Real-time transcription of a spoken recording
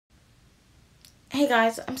Hey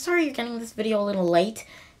guys, I'm sorry you're getting this video a little late,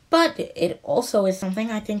 but it also is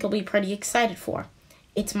something I think you'll be pretty excited for.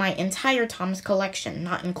 It's my entire Thomas collection,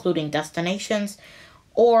 not including destinations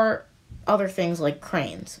or other things like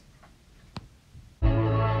cranes.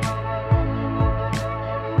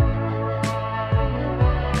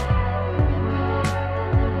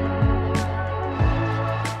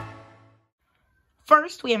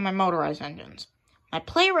 First, we have my motorized engines. My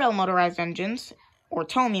Play-Rail motorized engines, or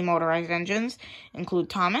Tomy motorized engines, include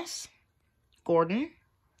Thomas, Gordon,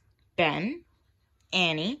 Ben,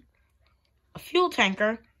 Annie, a fuel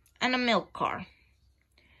tanker, and a milk car.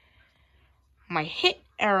 My Hit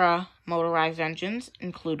era motorized engines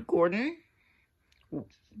include Gordon,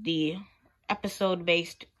 the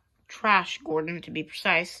episode-based Trash Gordon to be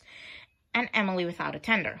precise, and Emily without a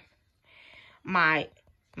tender. My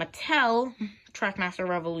Mattel Trackmaster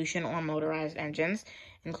Revolution or motorized engines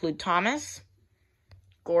include Thomas,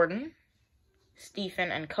 Gordon,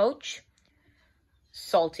 Stephen and Coach,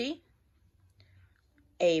 Salty,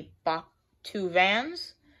 a Bach 2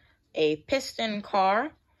 vans, a piston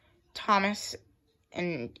car, Thomas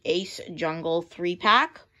and Ace Jungle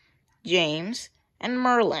 3-pack, James, and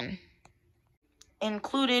Merlin.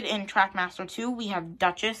 Included in Trackmaster 2, we have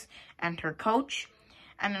Duchess and her coach,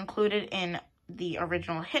 and included in the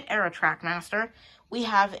original Hit era Trackmaster, we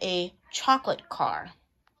have a chocolate car.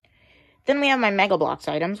 Then we have my Mega Bloks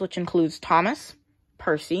items, which includes Thomas,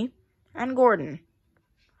 Percy, and Gordon.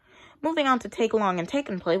 Moving on to Take Along and Take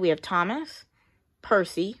and Play, we have Thomas,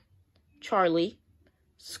 Percy, Charlie,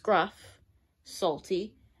 Scruff,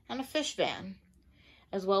 Salty, and a fish van.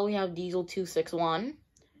 As well, we have Diesel 261,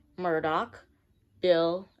 Murdoch,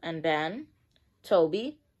 Bill and Ben,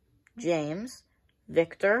 Toby, James,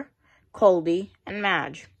 Victor, Colby, and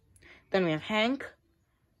Madge. Then we have Hank,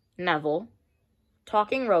 Neville,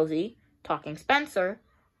 Talking Rosie, Talking Spencer,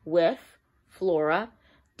 Whiff, Flora,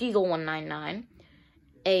 Diesel 199,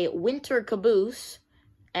 a winter caboose,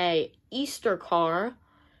 a Easter car,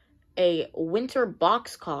 a winter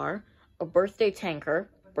box car, a birthday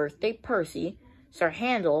tanker, birthday Percy, Sir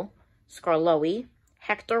Handel, Skarloey,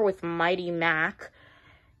 Hector with Mighty Mac,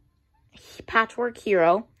 Patchwork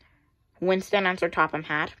Hero, Winston and Sir Topham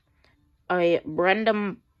Hat, a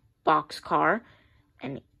Brendam box car,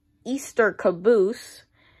 an Easter caboose,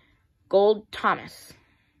 Gold Thomas.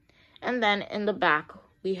 And then in the back,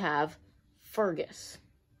 we have Fergus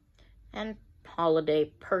and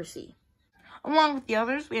Holiday Percy. Along with the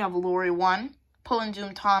others, we have Lori 1, Pull and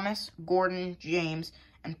Zoom Thomas, Gordon, James,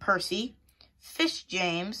 and Percy, Fish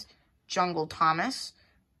James, Jungle Thomas,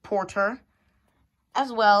 Porter,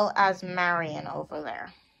 as well as Marion over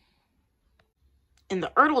there. In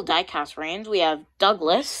the Ertl diecast range, we have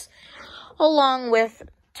Douglas, along with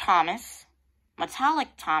Thomas, Metallic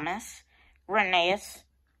Thomas, Rheneas,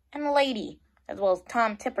 and Lady, as well as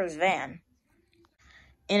Tom Tipper's van.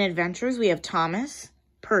 In Adventures, we have Thomas,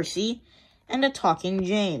 Percy, and a Talking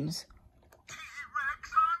James.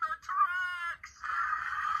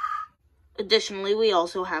 Additionally, we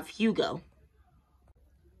also have Hugo.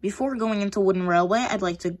 Before going into Wooden Railway, I'd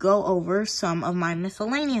like to go over some of my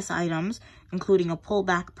miscellaneous items, including a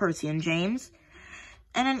pullback Percy and James,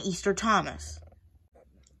 and an Easter Thomas,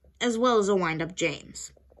 as well as a wind-up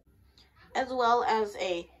James, as well as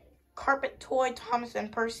a carpet toy Thomas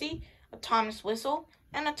and Percy, a Thomas whistle,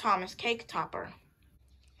 and a Thomas cake topper.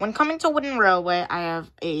 When coming to Wooden Railway, I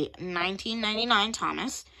have a 1999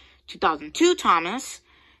 Thomas, 2002 Thomas,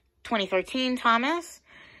 2013 Thomas,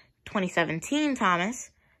 2017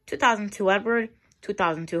 Thomas, 2002 Edward,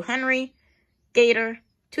 2002 Henry, Gator,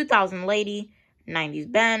 2000 Lady,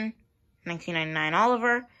 90s Ben, 1999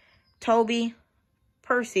 Oliver, Toby,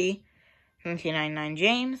 Percy, 1999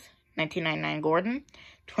 James, 1999 Gordon,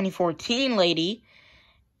 2014 Lady,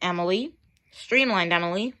 Emily, Streamlined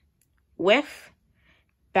Emily, Whiff,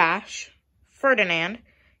 Bash, Ferdinand,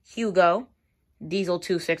 Hugo, Diesel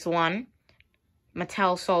 261,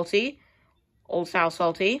 Mattel Salty, Old Sal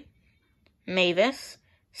Salty, Mavis,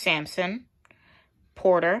 Samson,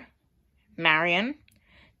 Porter, Marion,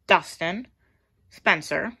 Dustin,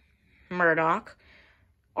 Spencer, Murdoch,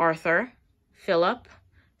 Arthur, Philip,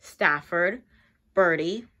 Stafford,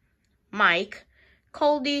 Bertie, Mike,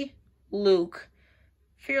 Coldy, Luke,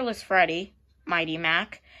 Fearless Freddy, Mighty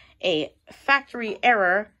Mac, a factory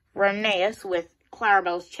error Rheneas with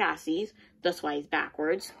Clarabelle's chassis, that's why he's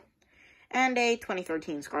backwards, and a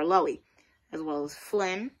 2013 Skarloey, as well as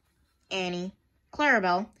Flynn, Annie,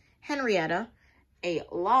 Clarabelle, Henrietta, a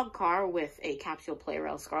log car with a capsule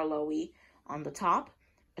Play-Rail Skarloey on the top,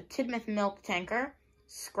 a Tidmouth milk tanker,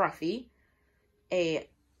 Scruffy, a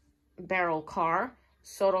barrel car,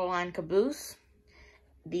 Soda Line caboose,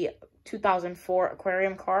 the 2004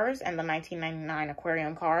 aquarium cars and the 1999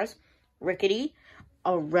 aquarium cars. Rickety,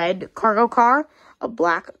 a red cargo car, a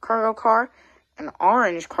black cargo car, an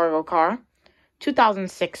orange cargo car.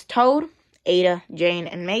 2006 Toad, Ada, Jane,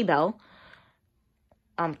 and Maybell.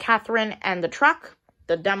 Catherine and the Truck,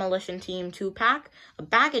 the Demolition Team 2-pack, a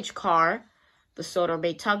baggage car, the Sodor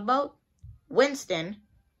Bay Tugboat, Winston,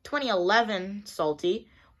 2011 Salty,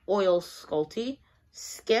 Oil Sculty,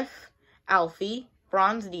 Skiff, Alfie,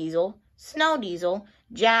 Bronze Diesel, Snow Diesel,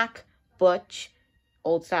 Jack, Butch,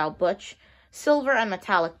 Old Style Butch, Silver and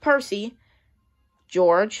Metallic Percy,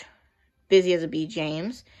 George, Busy as a Bee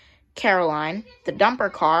James, Caroline, the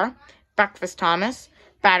Dumper Car, Breakfast Thomas,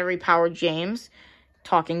 Battery Powered James,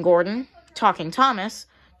 Talking Gordon, Talking Thomas,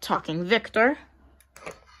 Talking Victor.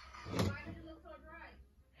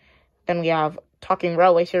 Then we have Talking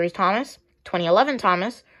Railway Series Thomas, 2011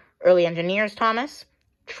 Thomas, Early Engineers Thomas,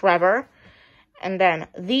 Trevor. And then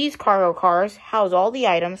these cargo cars house all the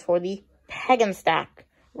items for the Peg and Stack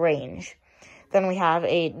range. Then we have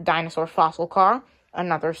a dinosaur fossil car,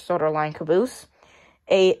 another Sodor Line caboose,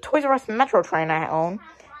 a Toys R Us Metro train I own,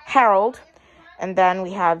 Harold. And then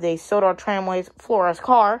we have the Sodor Tramways Flores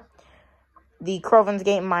car, the Crovens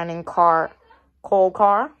Gate Mining car, coal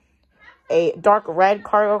car, a dark red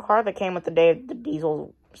cargo car that came with the Day of the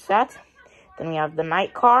Diesel set. Then we have the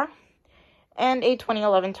Night car, and a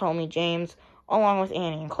 2011 Tommy James, along with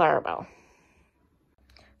Annie and Clarabelle.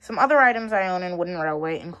 Some other items I own in Wooden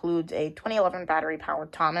Railway includes a 2011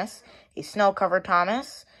 battery-powered Thomas, a snow-covered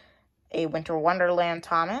Thomas, a Winter Wonderland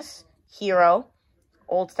Thomas, Hero,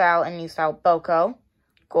 Old Style and New Style Boco,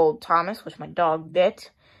 Gold Thomas, which my dog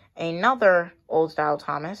bit, another Old Style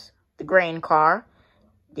Thomas, the Grain Car,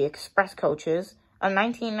 the Express Coaches, a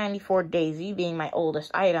 1994 Daisy being my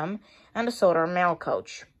oldest item, and a Sodor Mail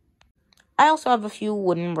Coach. I also have a few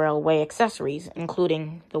Wooden Railway accessories,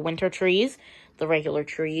 including the winter trees, the regular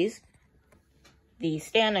trees, the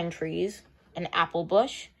standing trees, an apple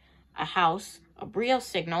bush, a house, a Brio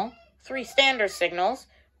signal, 3 standard signals,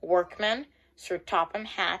 workmen, Sir Topham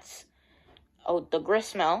hats, the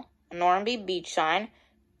gristmill, a Normanby beach sign,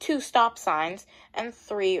 2 stop signs, and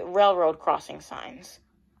 3 railroad crossing signs.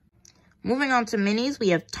 Moving on to minis, we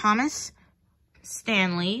have Thomas,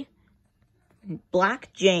 Stanley,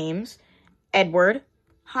 Black James, Edward,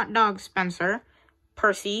 Hot Dog Spencer,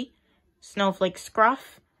 Percy, Snowflake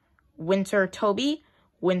Scruff, Winter Toby,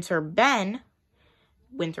 Winter Ben,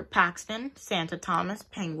 Winter Paxton, Santa Thomas,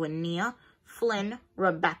 Penguin Nia, Flynn,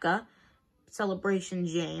 Rebecca, Celebration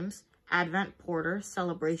James, Advent Porter,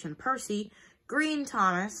 Celebration Percy, Green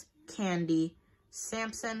Thomas, Candy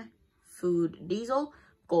Sampson, Food Diesel,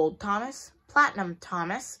 Gold Thomas, Platinum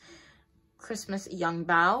Thomas, Christmas Young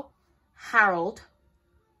Bow, Harold,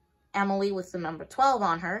 Emily with the number 12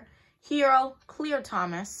 on her, Hero, Clear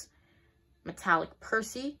Thomas, Metallic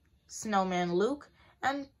Percy, Snowman Luke,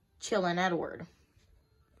 and Chillin' Edward.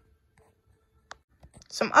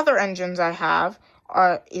 Some other engines I have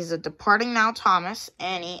is a Departing Now Thomas,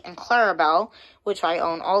 Annie, and Clarabelle, which I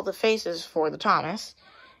own all the faces for the Thomas,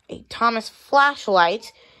 a Thomas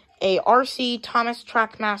flashlight, a RC Thomas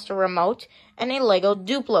Trackmaster remote, and a Lego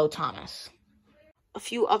Duplo Thomas. A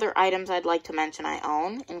few other items I'd like to mention I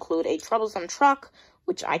own include a Troublesome Truck,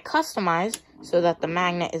 which I customize so that the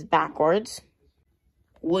magnet is backwards,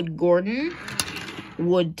 Wood Gordon,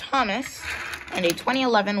 Wood Thomas, and a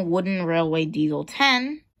 2011 Wooden Railway Diesel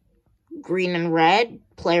 10, green and red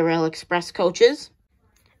Playrail Express coaches,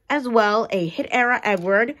 as well a Hit Era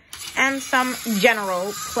Edward, and some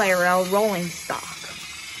general Playrail rolling stock.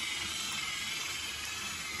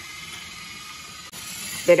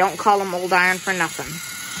 They don't call them old iron for nothing.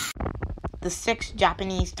 The 6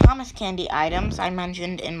 Japanese Thomas candy items I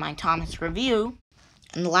mentioned in my Thomas review.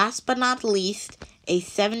 And last but not least, a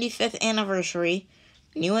 75th anniversary,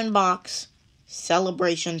 new in box,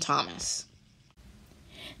 Celebration Thomas.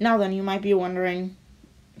 Now then, you might be wondering,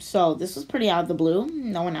 so this was pretty out of the blue,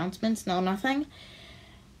 no announcements, no nothing.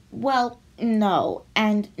 Well, no,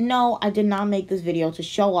 and no, I did not make this video to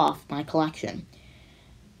show off my collection.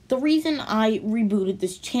 The reason I rebooted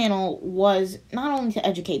this channel was not only to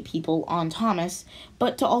educate people on Thomas,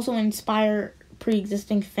 but to also inspire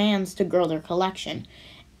pre-existing fans to grow their collection.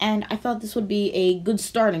 And I thought this would be a good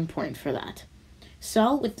starting point for that.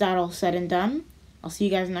 So, with that all said and done, I'll see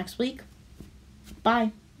you guys next week.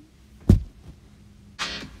 Bye.